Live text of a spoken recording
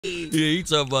Yeah, he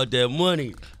talking about that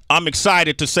money. I'm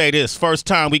excited to say this. First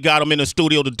time we got him in the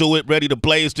studio to do it, ready to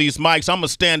blaze these mics. I'm going to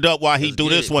stand up while he do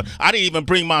this one. I didn't even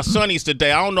bring my sunnies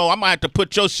today. I don't know. I might have to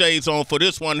put your shades on for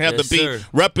this one. Have to be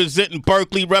representing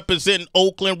Berkeley, representing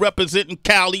Oakland, representing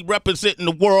Cali, representing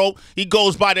the world. He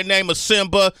goes by the name of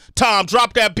Symba. Tom,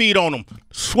 drop that beat on him.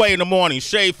 Sway in the morning,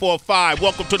 Shade 4-5.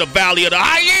 Welcome to the Valley of the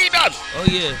Hyenas. Oh,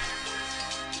 yeah.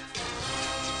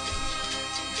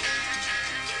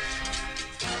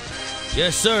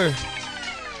 Yes, sir.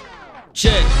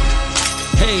 Check.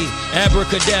 Hey,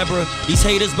 abracadabra. These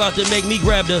haters about to make me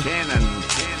grab the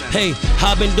Hey,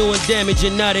 I've been doing damage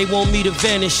and now they want me to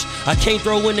vanish. I can't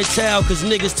throw in the towel cause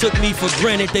niggas took me for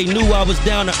granted. They knew I was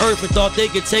down to earth and thought they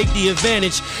could take the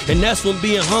advantage. And that's when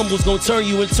being humble's gonna turn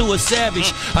you into a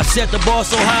savage. I set the bar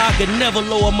so high I could never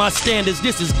lower my standards.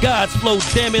 This is God's flow,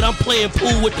 damn it, I'm playing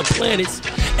pool with the planets.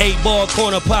 8-ball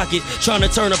corner pocket, trying to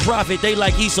turn a profit. They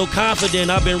like he's so confident.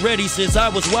 I've been ready since I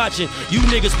was watching. You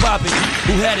niggas popping,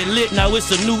 who had it lit, now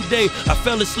it's a new day. I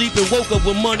fell asleep and woke up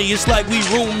with money, it's like we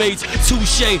roommates.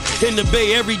 Touche, in the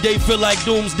Bay every day feel like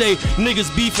doomsday.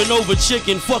 Niggas beefing over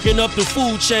chicken, fucking up the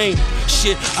food chain.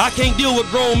 Shit, I can't deal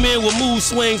with grown men with mood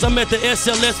swings. I'm at the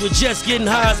SLS with jets getting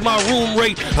high as my room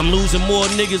rate. I'm losing more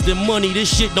niggas than money,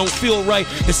 this shit don't feel right.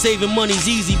 Cause saving money's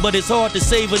easy, but it's hard to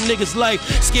save a nigga's life.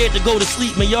 Scared to go to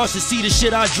sleep, man, y'all should see the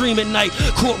shit I dream at night.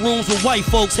 Courtrooms with white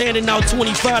folks handing out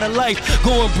 25 to life.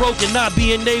 Going broke and not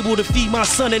being able to feed my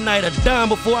son at night. A dime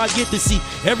before I get to see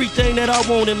everything that I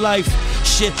want in life.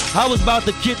 Shit, I was about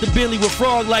to get the Bentley with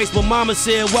frog lights, but mama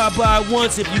said, why buy it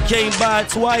once if you can't buy it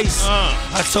twice?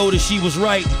 I told her she was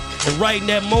right, and right in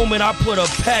that moment I put a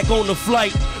pack on the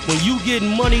flight. When you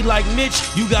getting money like Mitch,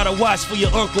 you gotta watch for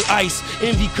your Uncle Ice.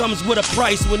 Envy comes with a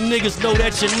price when niggas know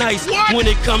that you're nice. When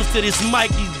it comes to this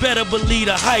mic, you better believe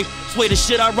the hype. Sway the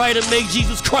shit I write and make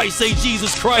Jesus Christ say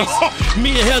Jesus Christ.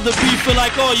 Me and Heather B feel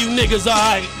like all you niggas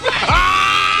alright.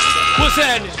 What's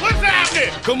happening? What's happening?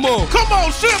 Come on. Come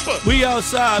on, Symba. We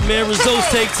outside, man.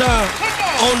 Results take time.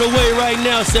 On the way right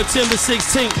now, September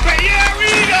 16th. Bay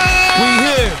Area. We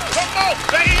here. Come on,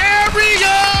 Bay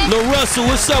Area. Lil Russell,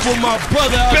 what's up with my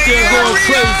brother out there going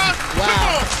crazy?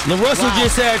 Wow. Lil Russell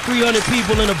just had 300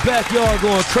 people in the backyard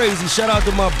going crazy. Shout out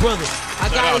to my brother.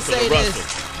 I gotta say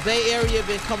this. Bay Area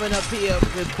been coming up here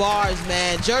with bars,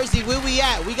 man. Jersey, where we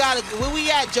at? Where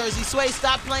we at, Jersey? Sway,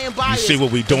 stop playing bias. You see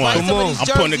what we doing? Come on. I'm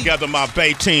putting together my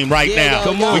Bay team right now.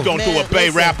 Come on. We're going to do a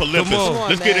Bay Rap Olympics.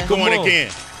 Let's get it going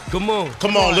again. Come on.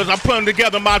 Come on. I'm putting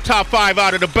together my top 5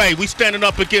 out of the Bay. We standing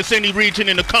up against any region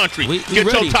in the country. Get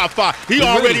ready. your top 5. He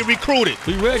already recruited.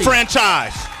 We ready.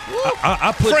 Franchise.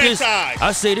 I put Franchise. this.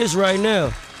 I say this right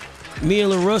now. Me and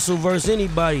Lil Russell versus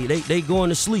anybody, they going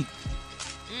to sleep.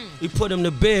 We put them to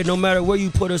bed no matter where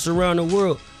you put us around the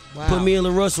world. Wow. Put me and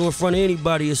Lil Russell in front of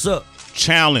anybody, it's up.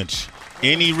 Challenge.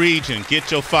 Any region,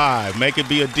 get your 5. Make it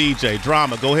be a DJ.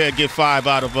 Drama, go ahead, get 5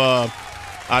 out of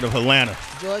Atlanta.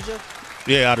 Georgia?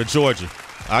 Yeah, out of Georgia.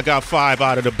 I got 5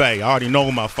 out of the Bay. I already know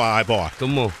who my 5 are.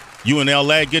 Come on. You in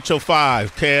LA, get your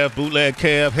 5. Kev, Bootleg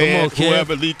Kev, Head,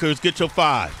 whoever, Leakers, get your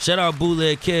 5. Shout out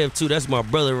Bootleg Kev too. That's my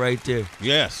brother right there.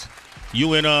 Yes.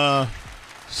 You in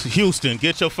Houston,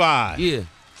 get your 5. Yeah.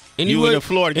 You in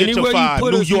Florida, get your 5.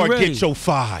 New York, get your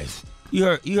 5. You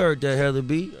heard that, Heather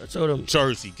B. I told him.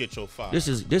 Jersey, get your 5. This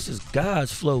is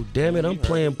God's flow. Damn it, I'm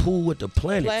playing pool with the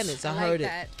planets. I heard it.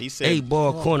 He said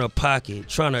 8-ball corner pocket,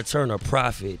 trying to turn a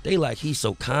profit. They like he's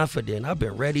so confident. I've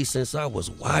been ready since I was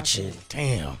watching.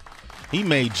 Damn. He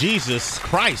made Jesus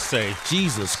Christ say.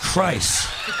 Jesus Christ.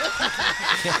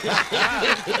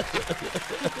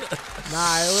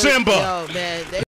 Nah, Symba. Yo, man.